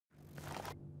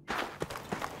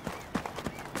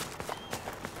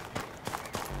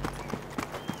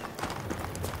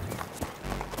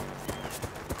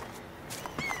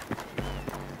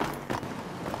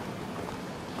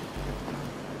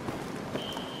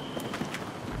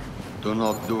Do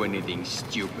not do anything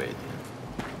stupid.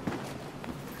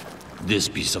 This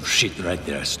piece of shit right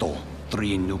there stole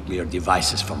 3 nuclear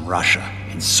devices from Russia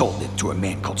and sold it to a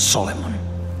man called Solomon.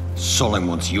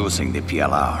 Solomon's using the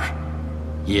PLR.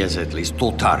 He has at least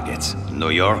 2 targets, New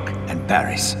York and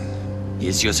Paris.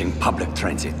 He's using public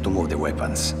transit to move the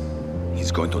weapons.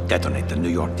 He's going to detonate the New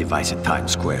York device at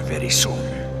Times Square very soon.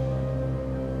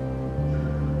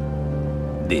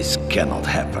 This cannot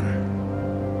happen.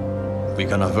 We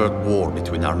can avert war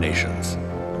between our nations.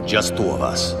 Just 2 of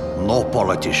us. No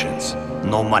politicians.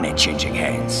 No money changing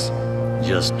hands.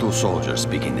 Just 2 soldiers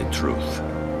speaking the truth.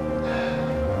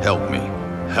 Help me.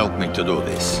 Help me to do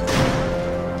this.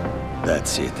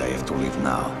 That's it. I have to leave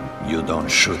now. You don't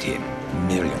shoot him.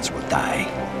 Millions will die.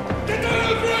 Get down on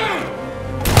the ground!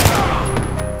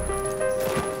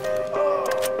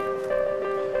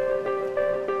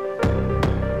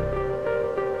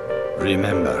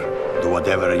 Remember, do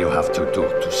whatever you have to do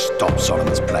to stop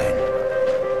Solomon's plan.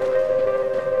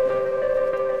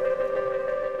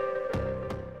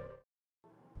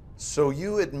 So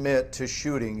you admit to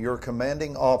shooting your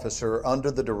commanding officer under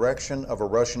the direction of a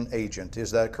Russian agent,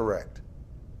 is that correct?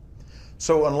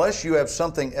 So unless you have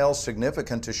something else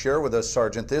significant to share with us,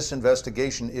 Sergeant, this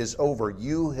investigation is over.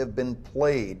 You have been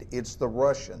played. It's the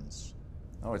Russians.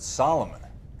 Oh, it's Solomon.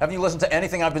 Haven't you listened to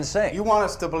anything I've been saying? You want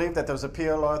us to believe that there's a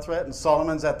PLR threat and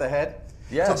Solomon's at the head?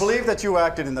 Yes. To believe that you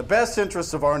acted in the best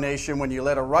interests of our nation when you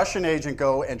let a Russian agent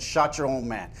go and shot your own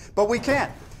man. But we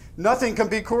can't. Nothing can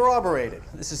be corroborated.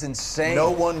 This is insane. No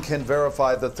one can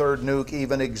verify the 3rd nuke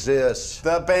even exists.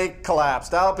 The bank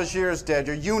collapsed. Al-Bashir's dead.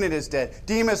 Your unit is dead.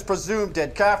 Dima's presumed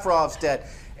dead. Kaffarov's dead.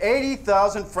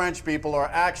 80,000 French people are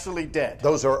actually dead.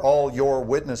 Those are all your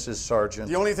witnesses, Sergeant.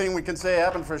 The only thing we can say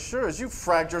happened for sure is you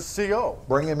fragged your CO.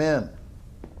 Bring him in.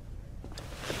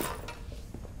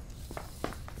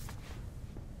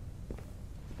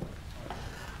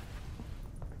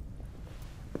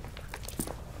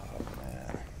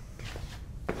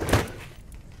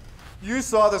 You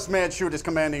saw this man shoot his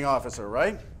commanding officer,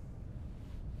 right?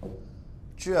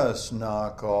 Just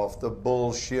knock off the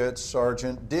bullshit,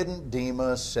 Sergeant. Didn't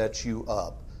Dima set you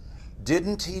up?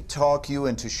 Didn't he talk you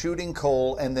into shooting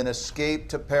Cole and then escape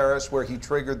to Paris where he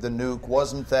triggered the nuke?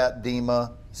 Wasn't that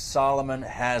Dima? Solomon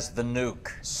has the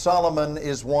nuke. Solomon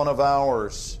is one of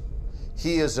ours.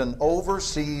 He is an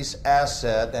overseas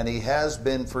asset, and he has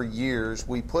been for years.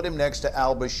 We put him next to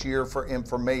al-Bashir for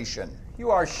information.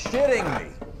 You are shitting me.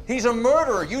 He's a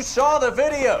murderer. You saw the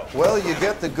video. Well, you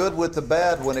get the good with the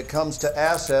bad when it comes to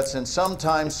assets, and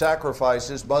sometimes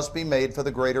sacrifices must be made for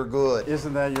the greater good.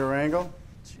 Isn't that your angle?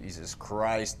 Jesus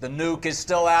Christ. The nuke is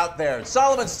still out there.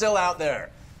 Solomon's still out there.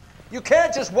 You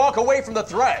can't just walk away from the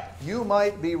threat. You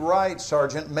might be right,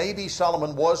 Sergeant. Maybe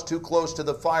Solomon was too close to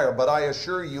the fire, but I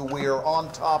assure you we are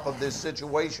on top of this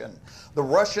situation. The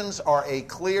Russians are a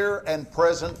clear and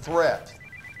present threat.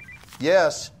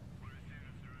 Yes.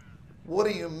 What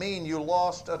do you mean you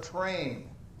lost a train?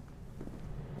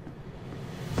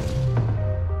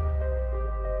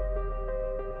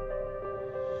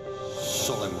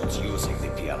 Solomon's using the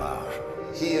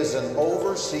PLR. He is an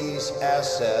overseas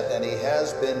asset, and he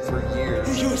has been for years.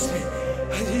 He used me,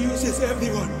 and he uses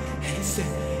everyone. He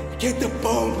said, get the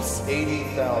bombs.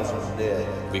 80,000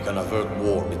 dead. We can avert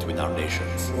war between our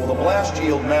nations. Well, the blast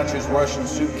yield matches Russian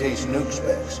suitcase nuke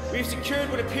specs. We've secured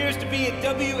what appears to be a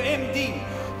WMD.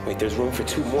 Wait, there's room for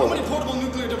 2 more. How many portable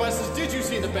nuclear devices did you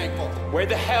see in the bank vault? Where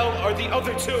the hell are the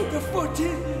other 2? The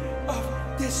 14th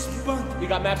of this month. We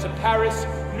got maps of Paris,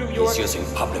 New York. He's using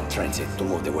public transit to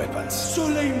move the weapons.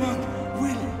 Suleiman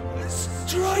will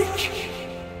strike.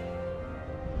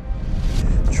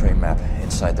 The train map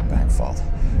inside the bank vault.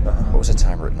 What was the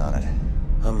time written on it?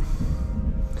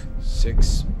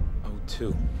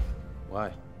 6:02.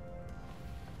 Why?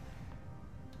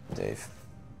 Dave,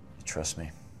 you trust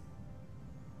me?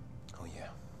 Oh, yeah.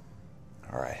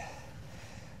 All right.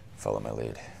 Follow my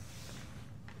lead.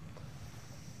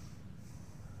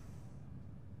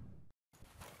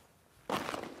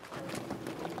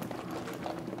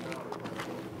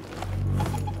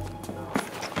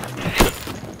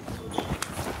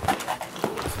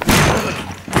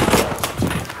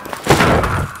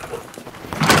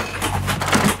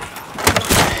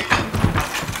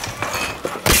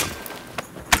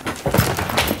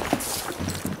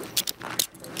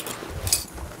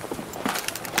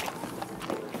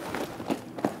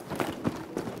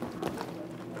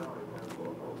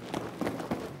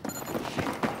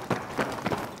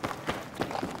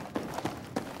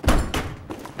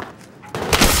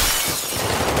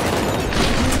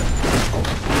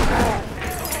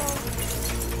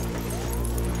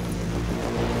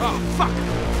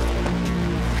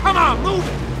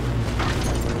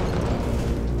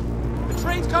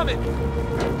 train's coming!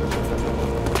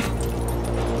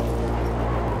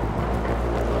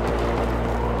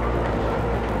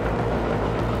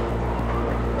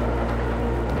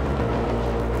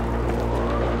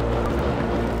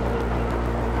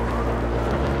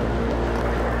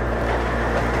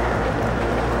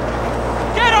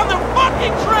 Get on the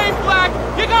fucking train, Black!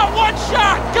 You got one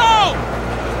shot! Go!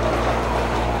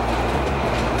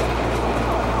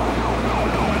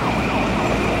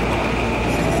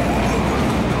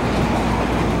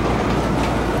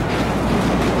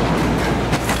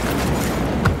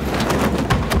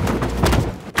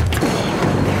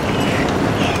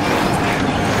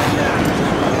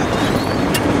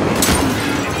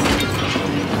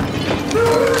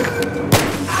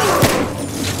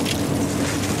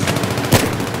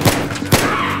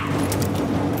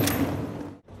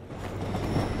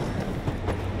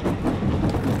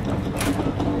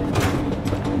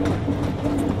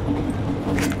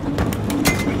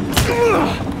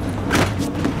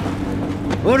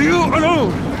 Are you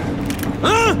alone?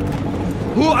 Huh?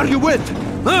 Who are you with?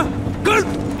 Huh? Good?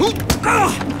 Who?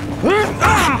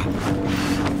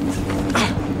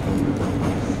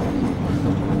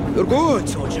 You're good,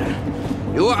 soldier.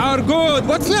 You are good.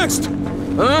 What's next?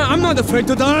 I'm not afraid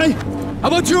to die. How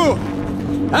about you?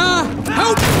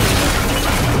 Help!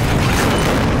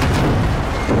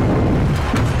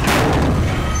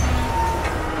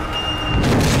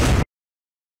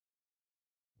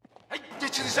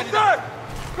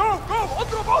 Go! Go!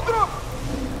 اضرب!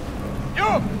 You!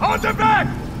 Hold them back!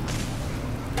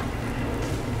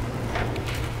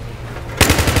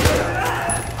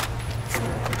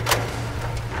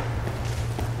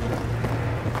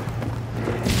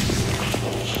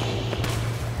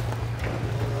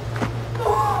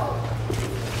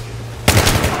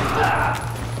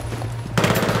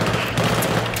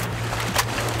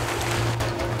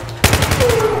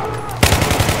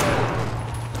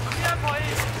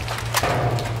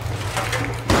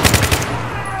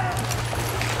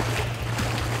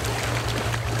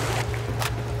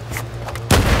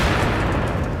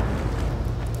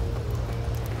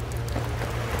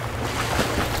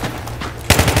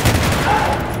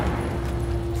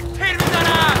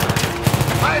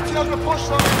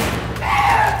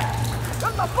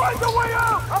 Find a way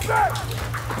out! Up there!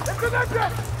 It's an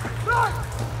exit! Run!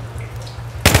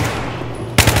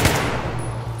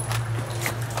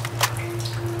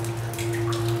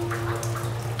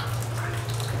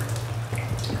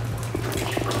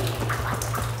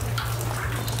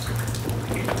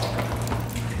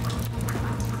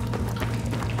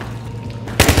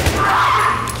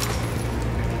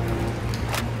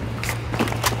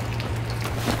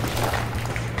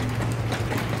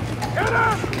 Get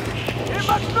him! He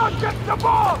must not get the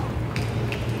ball!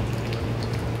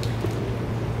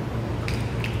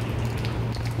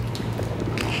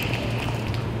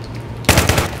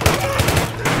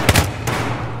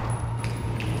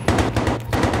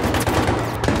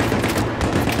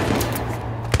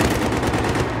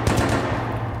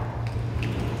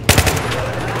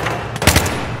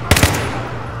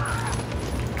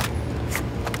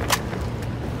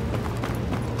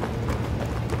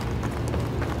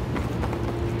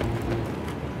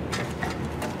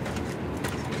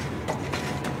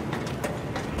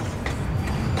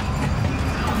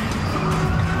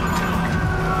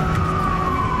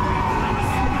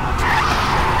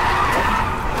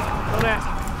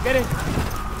 Get in!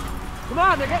 Come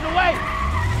on, they're getting away!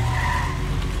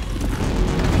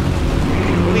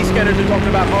 Police scanners are talking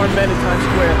about armed men in Times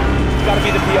Square. It's gotta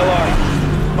be the PLR.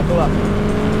 Buckle up.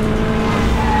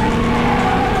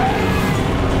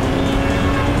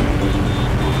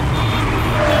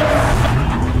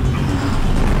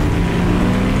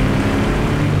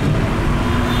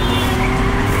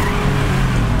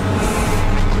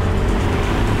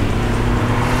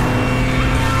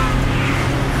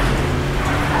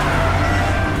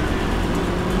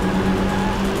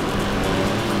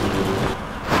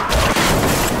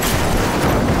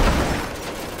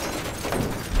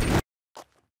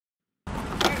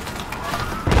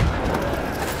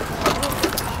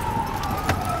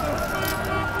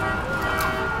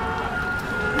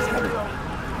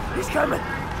 He's coming!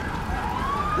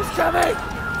 He's coming!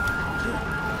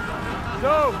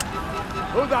 So,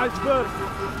 who dies first?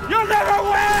 You'll never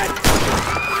win!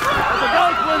 But the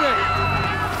guy's winning!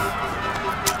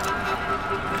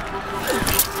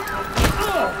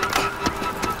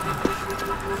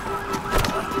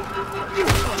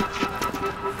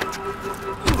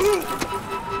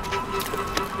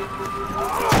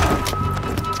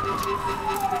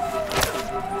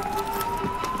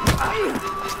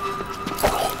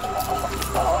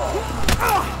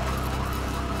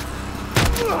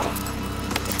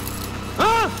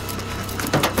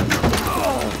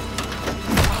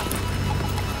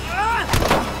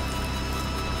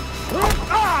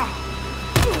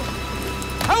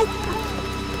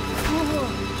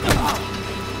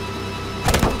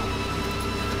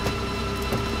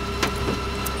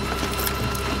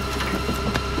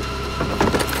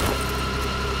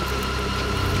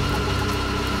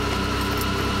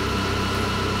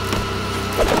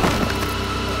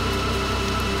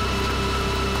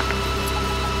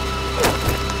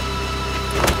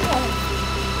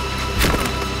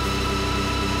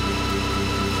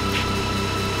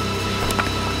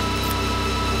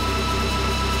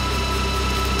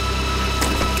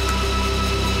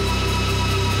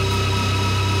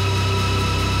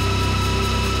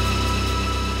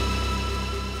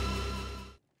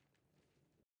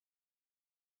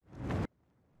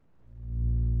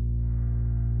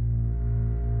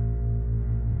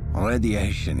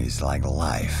 Radiation is like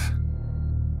life,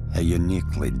 a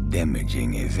uniquely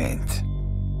damaging event.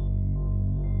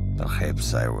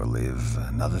 Perhaps I will live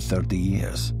another 30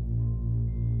 years.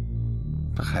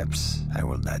 Perhaps I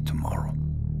will die tomorrow.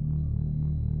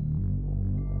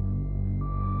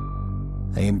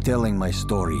 I am telling my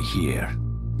story here.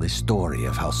 The story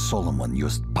of how Solomon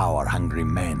used power-hungry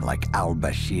men like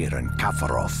al-Bashir and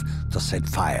Kafarov to set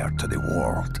fire to the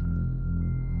world.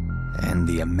 And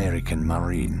the American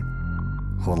Marine,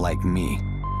 who, like me,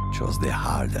 chose the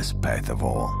hardest path of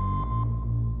all.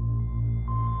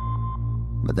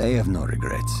 But I have no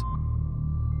regrets.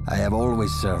 I have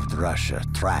always served Russia,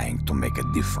 trying to make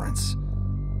a difference.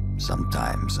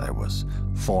 Sometimes I was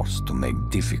forced to make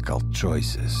difficult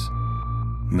choices.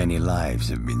 Many lives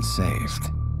have been saved.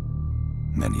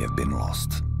 Many have been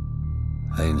lost.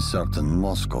 I am certain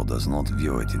Moscow does not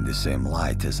view it in the same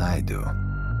light as I do.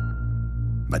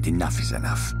 But enough is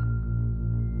enough.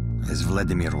 As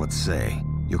Vladimir would say,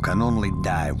 you can only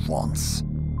die once.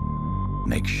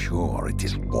 Make sure it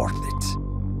is worth it.